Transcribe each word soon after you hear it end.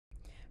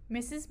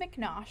Mrs.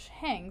 McNosh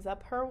Hangs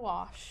Up Her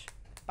Wash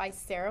by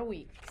Sarah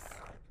Weeks.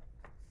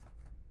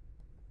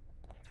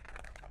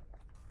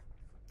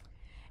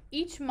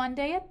 Each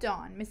Monday at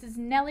dawn, Mrs.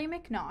 Nellie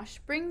McNosh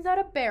brings out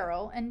a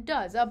barrel and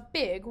does a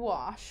big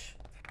wash.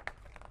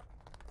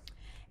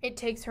 It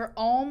takes her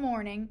all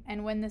morning,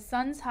 and when the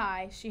sun's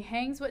high, she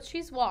hangs what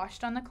she's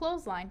washed on the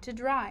clothesline to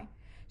dry.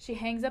 She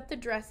hangs up the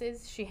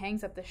dresses, she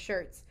hangs up the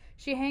shirts,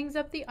 she hangs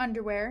up the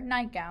underwear,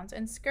 nightgowns,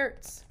 and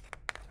skirts.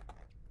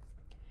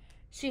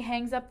 She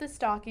hangs up the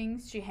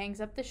stockings, she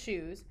hangs up the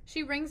shoes,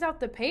 she wrings out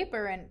the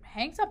paper and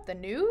hangs up the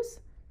news.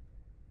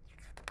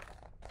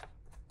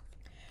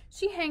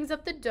 She hangs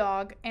up the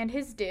dog and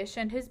his dish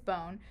and his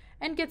bone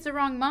and gets a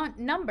wrong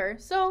number,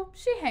 so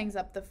she hangs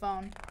up the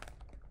phone.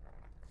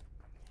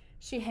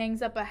 She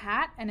hangs up a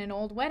hat and an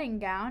old wedding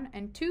gown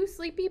and 2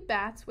 sleepy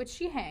bats which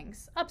she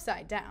hangs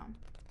upside down.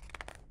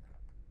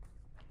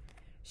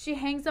 She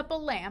hangs up a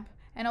lamp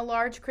and a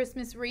large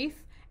Christmas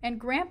wreath and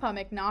Grandpa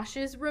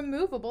McNosh's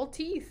removable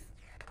teeth.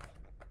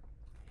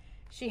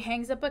 She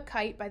hangs up a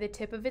kite by the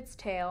tip of its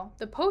tail.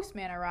 The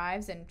postman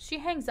arrives and she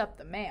hangs up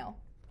the mail.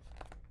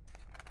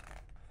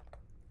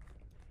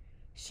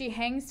 She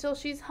hangs till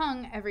she's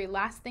hung every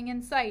last thing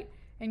in sight,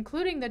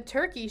 including the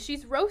turkey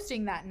she's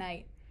roasting that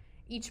night.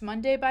 Each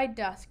Monday by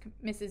dusk,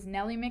 Mrs.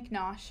 Nellie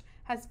McNosh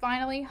has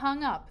finally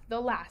hung up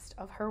the last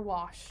of her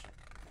wash.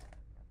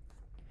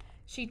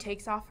 She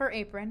takes off her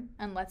apron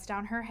and lets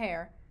down her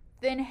hair,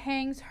 then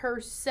hangs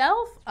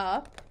herself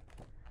up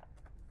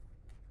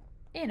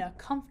in a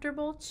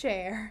comfortable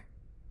chair.